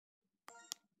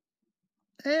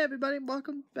Hey everybody,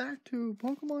 welcome back to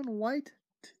Pokemon White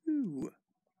 2.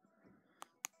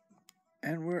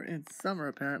 And we're in summer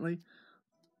apparently.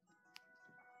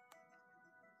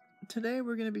 Today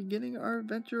we're going to be getting our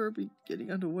adventure, or be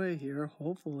getting underway here,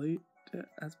 hopefully, to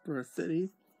Espera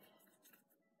City.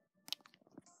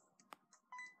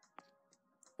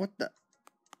 What the?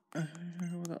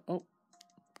 Oh,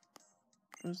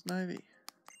 there's Snivy.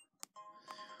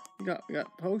 We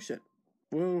got potion.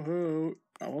 Whoa,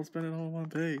 I won't spend it all in one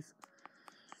piece.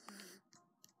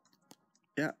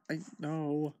 Yeah, I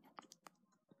know.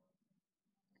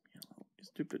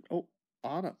 Stupid. Oh,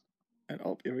 Autumn. And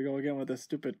oh, here we go again with this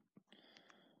stupid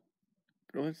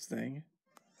glitch thing.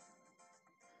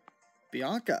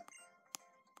 Bianca.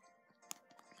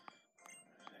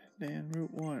 Dan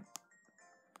Route 1.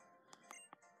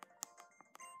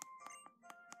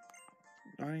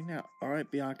 Starting now.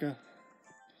 Alright, Bianca.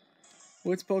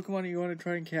 Which Pokemon are you going to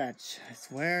try and catch? I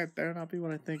swear it better not be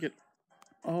what I think it...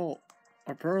 Oh,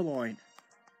 a Purloin.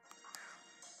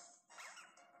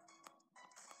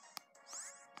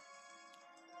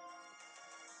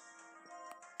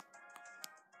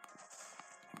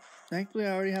 Thankfully,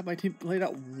 I already have my team played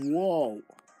out. Whoa!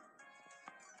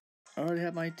 I already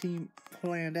have my team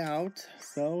planned out,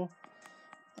 so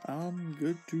I'm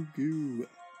good to go.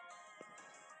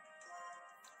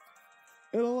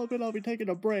 In a little bit, I'll be taking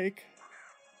a break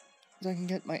so I can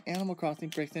get my Animal Crossing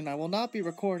breaks in. I will not be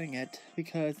recording it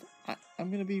because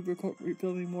I'm going to be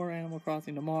filming more Animal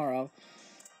Crossing tomorrow.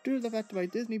 Due to the fact that my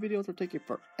Disney videos are taking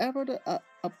forever to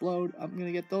upload, I'm going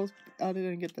to get those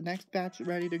edited and get the next batch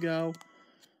ready to go.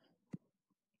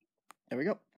 There we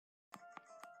go.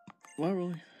 Well,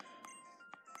 really.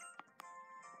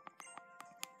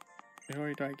 You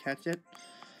already tried to catch it?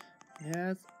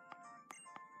 Yes.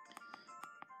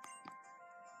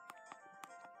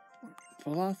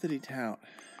 Velocity Town.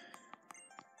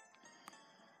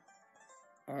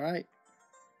 Alright.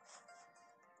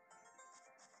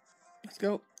 Let's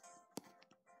go.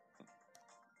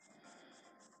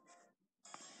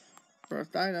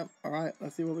 First item. Alright,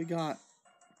 let's see what we got.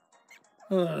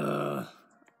 The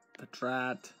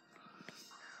Trat.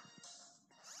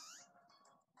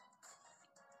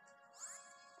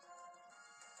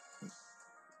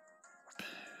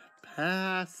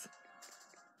 Pass.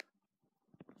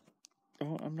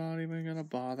 Oh, I'm not even gonna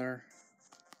bother.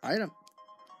 Item.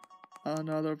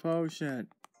 Another potion.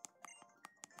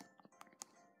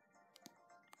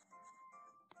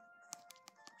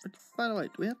 By the way,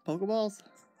 do we have Pokeballs?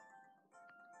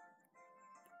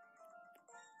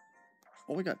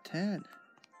 Oh, we got 10.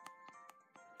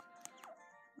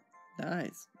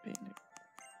 Nice.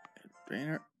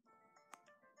 Trainer.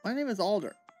 My name is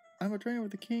Alder. I'm a trainer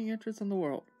with a keen interest in the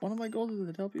world. One of my goals is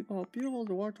to tell people how beautiful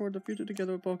to walk toward the future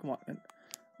together with Pokemon. And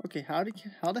okay, how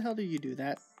the hell do you do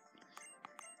that?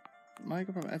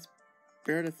 Michael from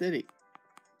Espera City.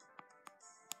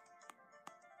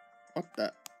 What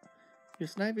the? Your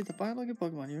Snivy is a fine-looking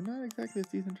Pokemon. You're not exactly a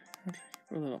seasoned trainer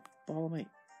for a little. Follow me.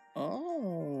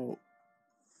 Oh.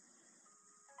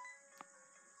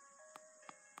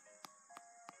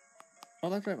 Oh,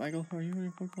 that's right, Michael. Are you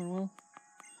running Pokemon well?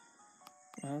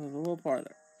 Well, there's a little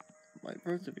farther. Light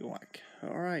first if you like.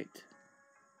 Alright.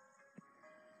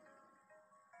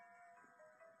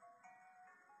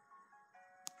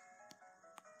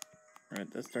 Alright,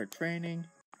 let's start training.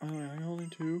 Oh, I'm holding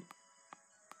 2.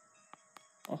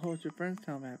 Oh, it's your friend's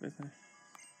town map, isn't it?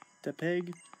 The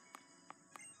pig.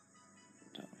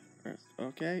 First.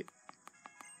 Okay.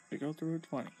 We go through Route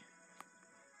 20.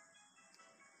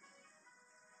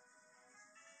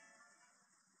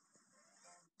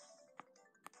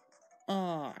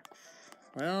 Ah.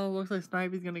 Well, looks like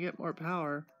Snivy's gonna get more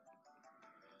power.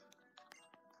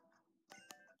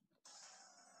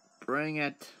 Bring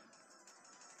it.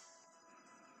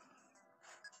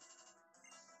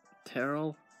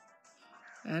 Terrell.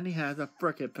 And he has a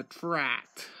frickin'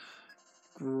 Patrat.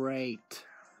 Great.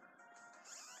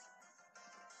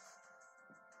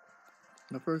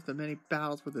 The first of many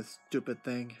battles for this stupid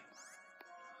thing.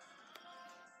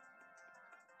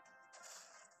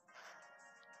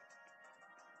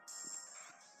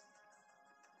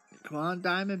 Come on,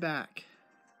 Diamondback.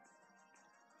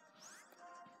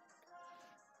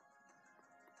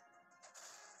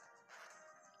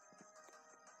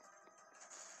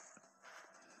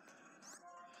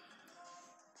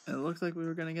 It looks like we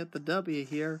were going to get the W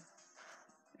here.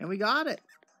 And we got it.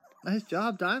 Nice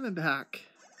job, Diamondback.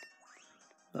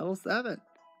 Level 7.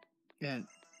 And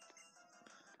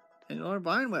another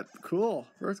Vine Whip. Cool.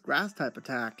 First grass type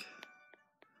attack.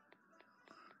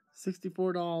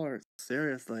 $64.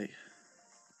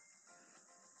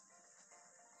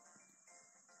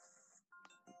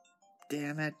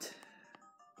 damn it.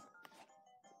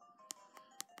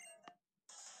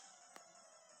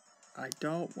 I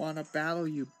don't want to battle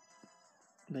you,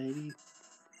 lady.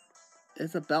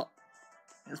 Isabel.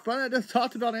 It's funny I just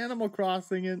talked about Animal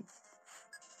Crossing and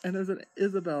there's an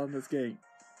Isabel in this game.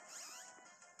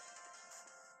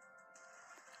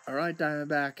 Alright,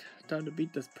 Diamondback. Time to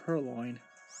beat this Purloin.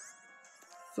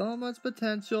 So much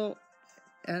potential,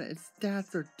 and its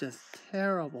stats are just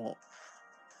terrible.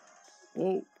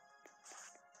 Whoa.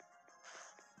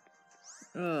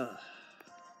 Ugh.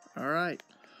 Alright.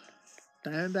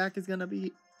 Diamondback is gonna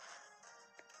be...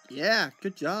 Yeah,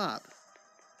 good job.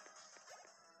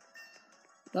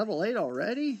 Level 8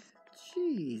 already?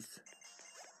 Jeez.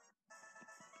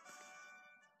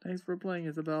 Thanks for playing,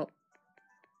 Isabel.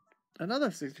 Another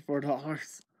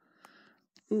 $64.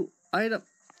 Ooh, item.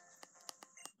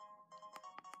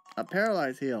 A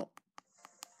paralyzed heal.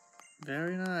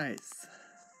 Very nice.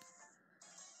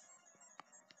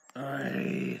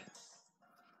 Aye.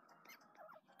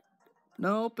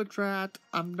 No, Patrat,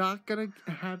 I'm not gonna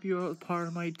have you as part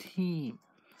of my team.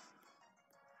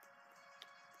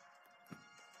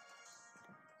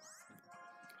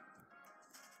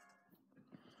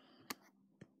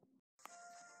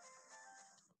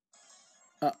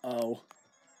 Uh-oh.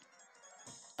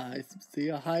 I see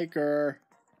a hiker.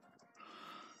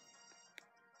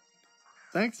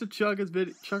 Thanks to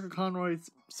Chugga Conroy's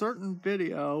certain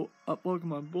video of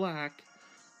Pokemon Black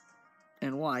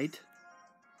and White.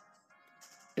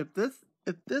 If the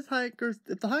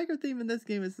hiker theme in this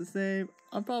game is the same,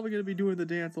 I'm probably gonna be doing the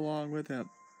dance along with him.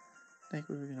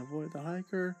 Thankfully we can avoid the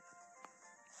hiker.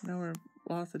 Now we're in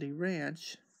Velocity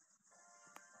Ranch.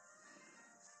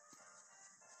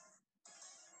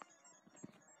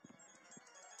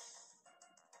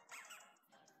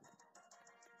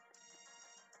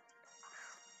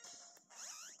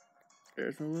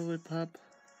 There's a Lillipup.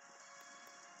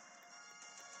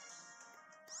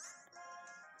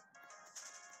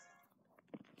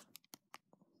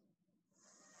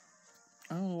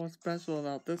 I don't know what's special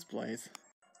about this place.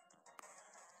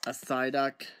 A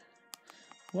Psyduck.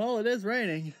 Well, it is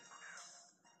raining.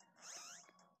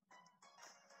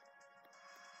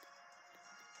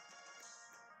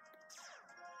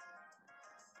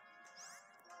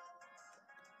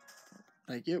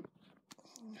 Thank you.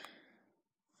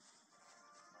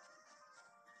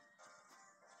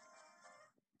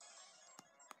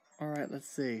 Alright, let's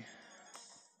see.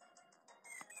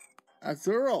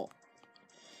 Azurill.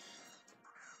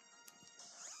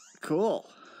 Cool.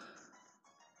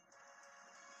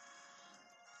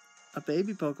 A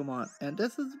baby Pokemon. And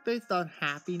this is based on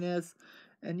happiness.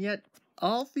 And yet,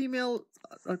 a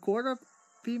quarter of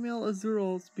female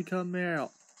Azurills become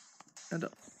male. And,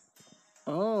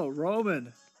 oh,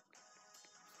 Roman.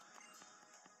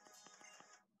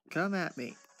 Come at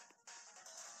me.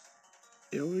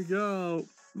 Here we go.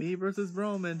 Me versus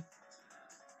Roman.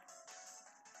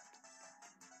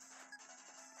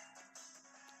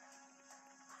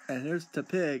 And here's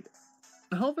Tepig.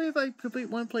 Hopefully if I complete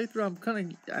one playthrough,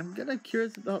 I'm kinda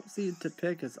curious about seeing Tepig,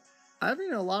 because I've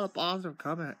read a lot of positive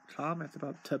comments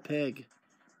about Tepig.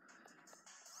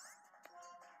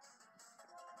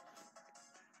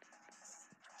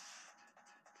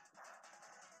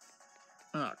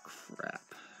 Oh crap.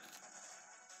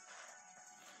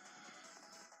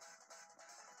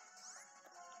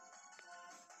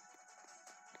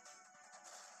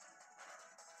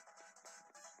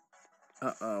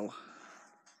 Uh-oh.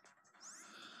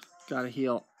 Gotta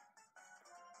heal.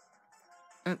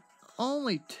 And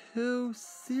only 2?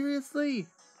 Seriously?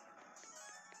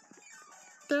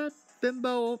 That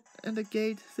bimbo in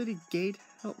the city gate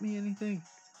help me anything?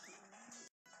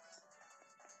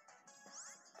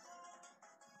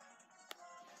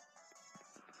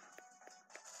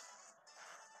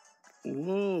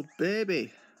 Whoa,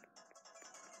 baby.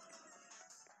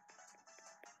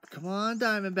 Come on,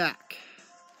 Diamondback.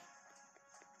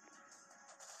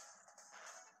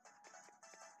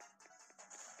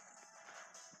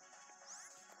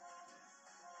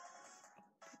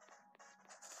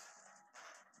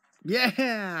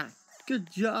 Yeah!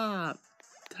 Good job!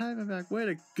 Diamondback, way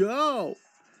to go!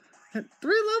 And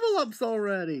 3 level ups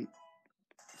already!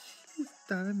 Jeez,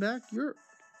 Diamondback, you're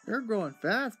growing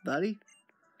fast, buddy.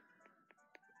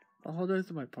 Apologize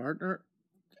to my partner.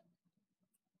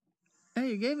 Hey,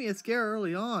 you gave me a scare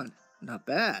early on. Not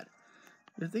bad.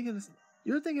 You're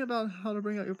thinking about how to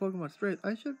bring out your Pokemon strength.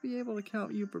 I should be able to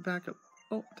count you for backup.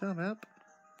 Oh, town map.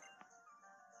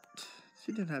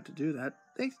 She didn't have to do that.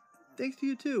 Thanks to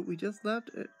you too. We just left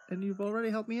and you've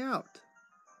already helped me out.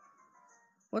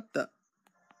 What the?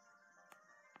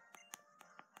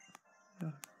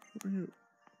 Who are you?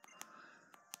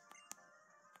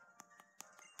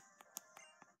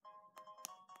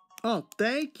 Oh,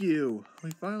 thank you!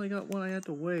 We finally got one I had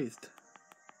to waste.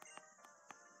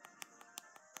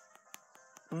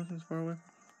 Wasn't far away.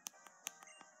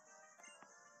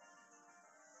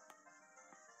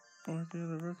 Where's the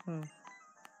other rest one?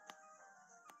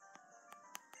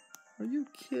 Are you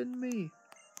kidding me?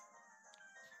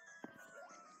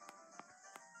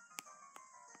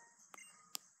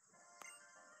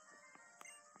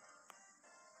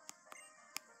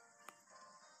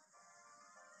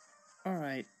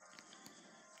 Alright.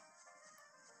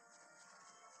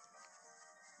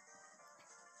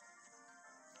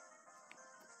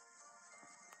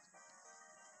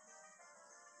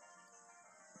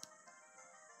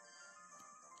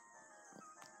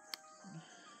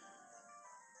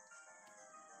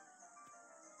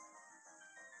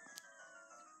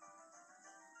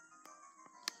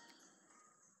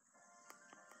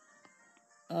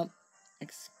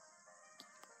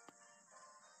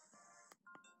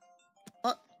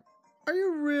 Are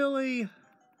you really?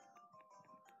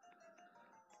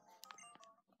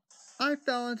 I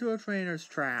fell into a trainer's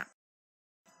trap.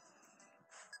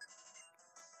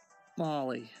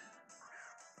 Molly.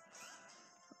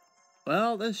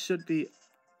 Well, this should be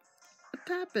a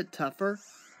tad bit tougher.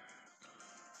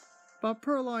 But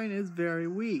Purloin is very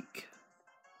weak.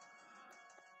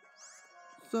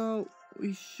 So,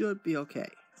 we should be okay.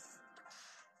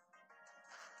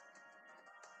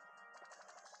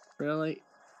 Really?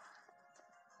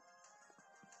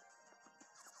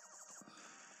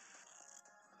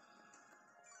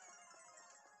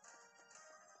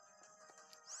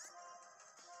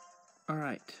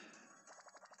 Alright.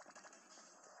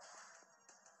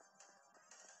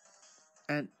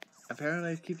 And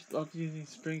apparently it keeps using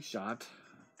Spring Shot.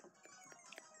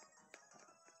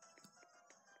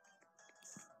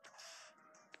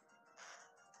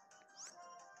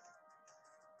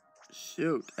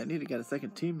 Shoot, I need to get a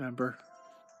second team member.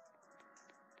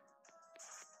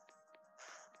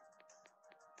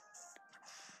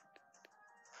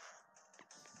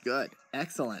 Good,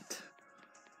 excellent.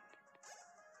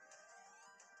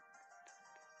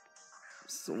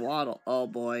 Swaddle, oh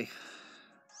boy.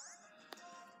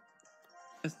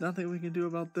 There's nothing we can do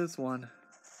about this one.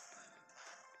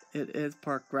 It is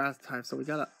park grass type, so we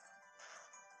gotta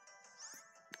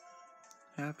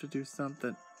have to do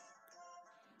something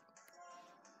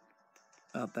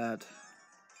about that.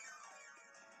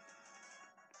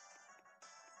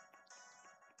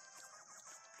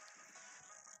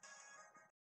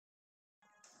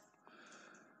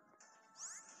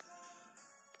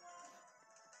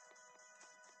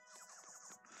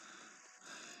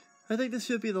 I think this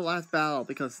should be the last battle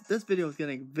because this video is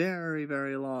getting very,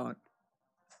 very long.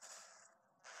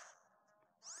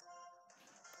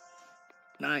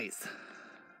 Nice.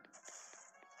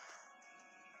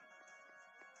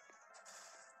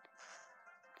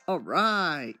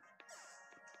 Alright.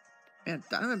 Man,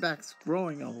 Diamondback's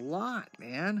growing a lot,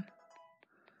 man.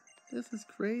 This is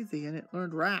crazy, and it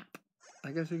learned rap.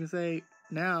 I guess you can say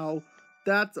now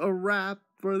that's a wrap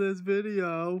for this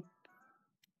video.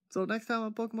 So next time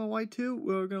on Pokemon White 2,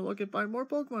 we're going to look and find more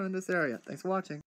Pokemon in this area. Thanks for watching.